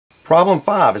problem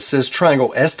 5, it says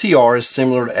triangle STR is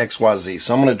similar to XYZ.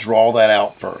 So I'm going to draw that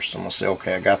out first. I'm going to say,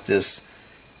 okay, I got this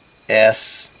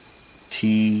STR,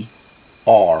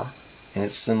 and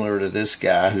it's similar to this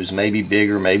guy who's maybe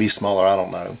bigger, maybe smaller, I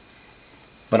don't know.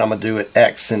 But I'm going to do it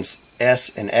X. Since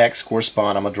S and X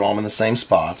correspond, I'm going to draw them in the same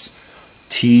spots.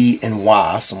 T and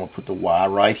Y, so I'm going to put the Y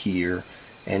right here.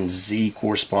 And Z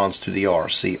corresponds to the R.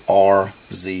 See, R,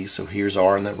 Z. So here's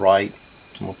R in the right.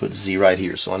 So I'm going to put Z right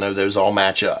here. So I know those all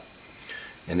match up.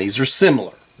 And these are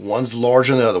similar. One's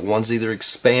larger than the other. One's either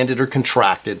expanded or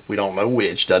contracted. We don't know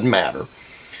which. Doesn't matter.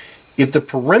 If the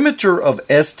perimeter of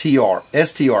STR,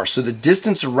 so the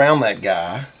distance around that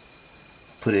guy,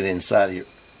 put it inside here,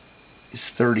 is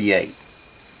 38.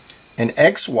 And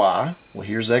XY, well,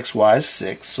 here's XY is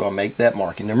 6, so I'll make that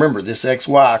marking. Now remember, this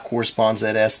XY corresponds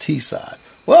to that ST side.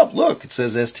 Well, look, it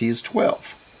says ST is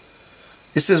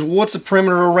 12. It says, well, what's the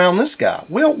perimeter around this guy?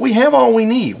 Well, we have all we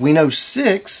need. We know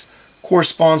 6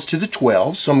 corresponds to the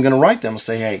 12, so I'm going to write them and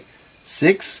say, hey,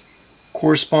 6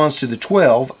 corresponds to the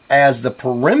 12 as the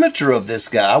perimeter of this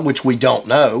guy, which we don't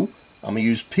know, I'm going to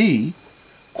use P,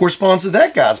 corresponds to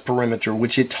that guy's perimeter,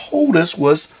 which it told us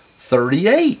was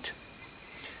 38.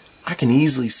 I can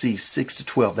easily see 6 to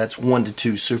 12, that's 1 to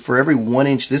 2. So for every 1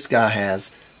 inch this guy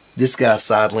has, this guy's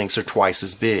side lengths are twice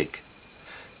as big.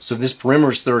 So if this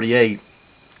perimeter is 38,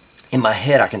 in my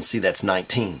head I can see that's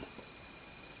 19.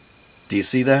 Do you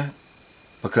see that?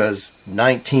 Because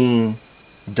 19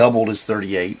 doubled is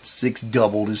 38, 6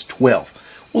 doubled is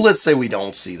 12. Well, let's say we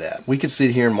don't see that. We could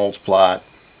sit here and multiply it,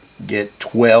 get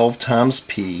 12 times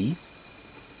P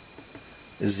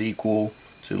is equal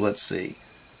to, let's see,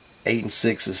 8 and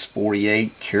 6 is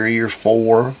 48, carry your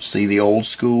 4, see the old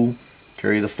school,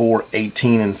 carry the 4,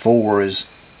 18 and 4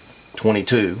 is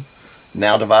 22.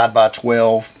 Now divide by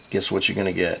 12, guess what you're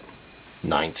going to get?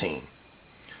 19.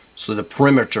 So the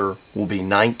perimeter will be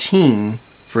 19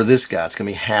 for this guy. It's going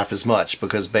to be half as much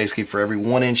because basically for every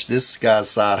 1 inch this guy's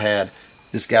side had,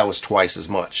 this guy was twice as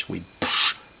much. We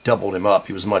doubled him up.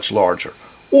 He was much larger.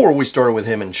 Or we started with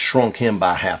him and shrunk him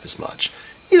by half as much.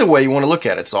 Either way you want to look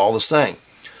at it, it's all the same.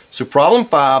 So problem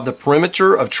 5, the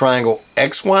perimeter of triangle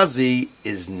XYZ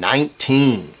is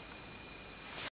 19.